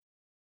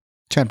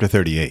Chapter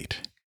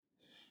 38.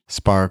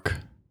 Spark,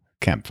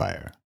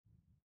 Campfire.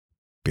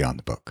 Beyond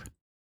the Book.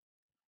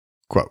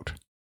 Quote,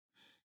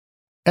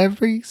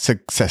 "Every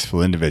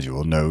successful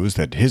individual knows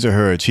that his or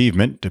her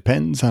achievement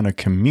depends on a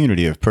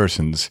community of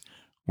persons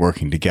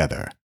working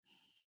together."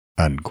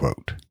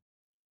 Unquote.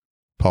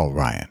 Paul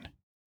Ryan.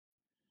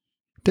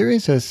 There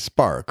is a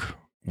spark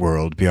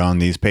world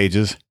beyond these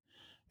pages.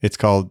 It's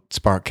called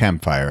Spark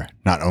Campfire,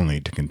 not only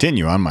to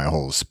continue on my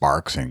whole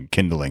sparks and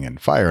kindling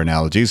and fire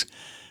analogies,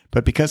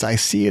 but because I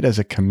see it as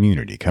a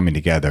community coming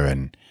together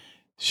and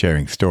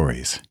sharing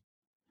stories.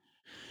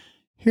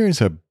 Here's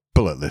a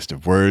bullet list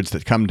of words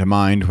that come to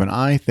mind when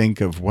I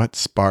think of what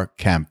Spark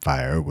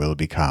Campfire will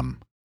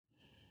become.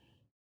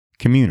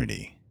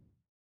 Community.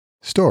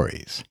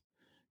 Stories.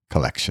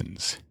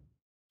 Collections.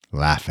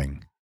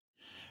 Laughing.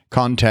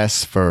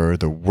 Contests for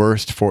the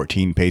worst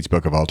 14-page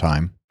book of all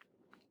time.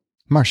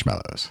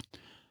 Marshmallows.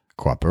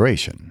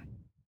 Cooperation.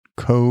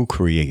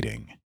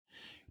 Co-creating.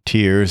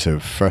 Tears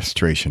of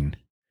frustration.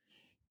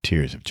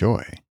 Tears of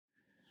joy.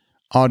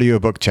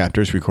 Audiobook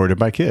chapters recorded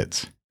by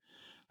kids.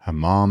 A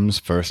mom's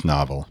first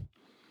novel.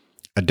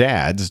 A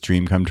dad's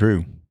dream come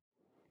true.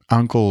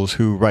 Uncles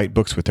who write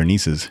books with their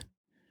nieces.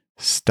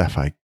 Stuff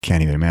I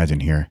can't even imagine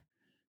here.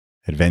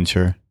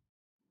 Adventure.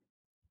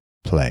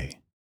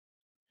 Play.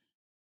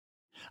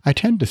 I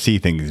tend to see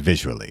things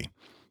visually.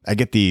 I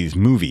get these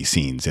movie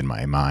scenes in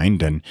my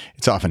mind, and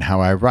it's often how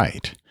I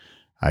write.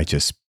 I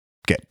just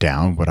get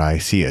down what I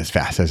see as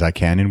fast as I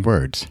can in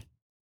words.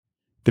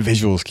 The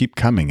visuals keep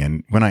coming,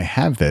 and when I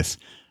have this,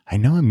 I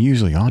know I'm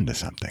usually onto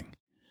something.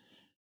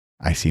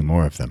 I see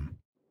more of them.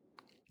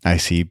 I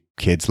see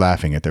kids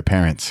laughing at their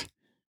parents,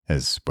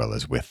 as well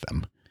as with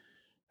them.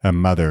 A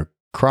mother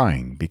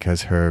crying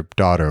because her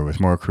daughter was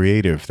more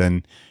creative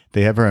than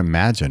they ever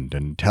imagined,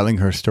 and telling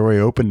her story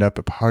opened up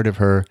a part of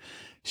her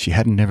she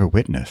hadn't ever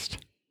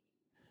witnessed.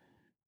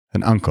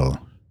 An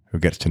uncle who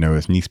gets to know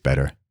his niece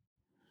better.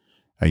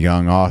 A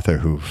young author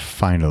who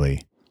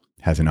finally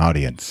has an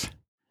audience.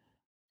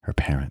 Her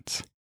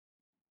parents.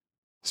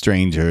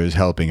 Strangers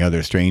helping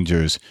other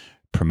strangers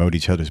promote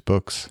each other's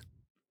books.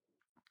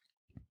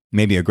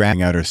 Maybe a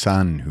grandmother's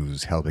son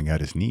who's helping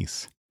out his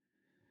niece.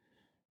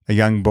 A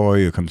young boy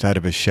who comes out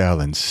of his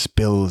shell and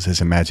spills his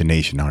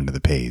imagination onto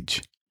the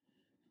page.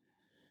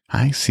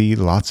 I see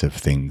lots of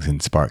things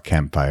in Spark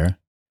Campfire.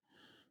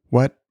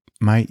 What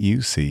might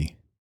you see?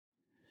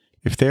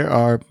 If there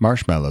are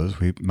marshmallows,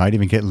 we might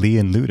even get Lee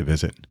and Lou to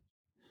visit.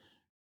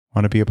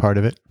 Want to be a part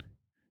of it?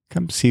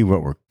 Come see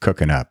what we're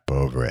cooking up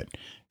over at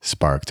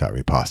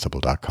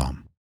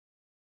spark.repossible.com.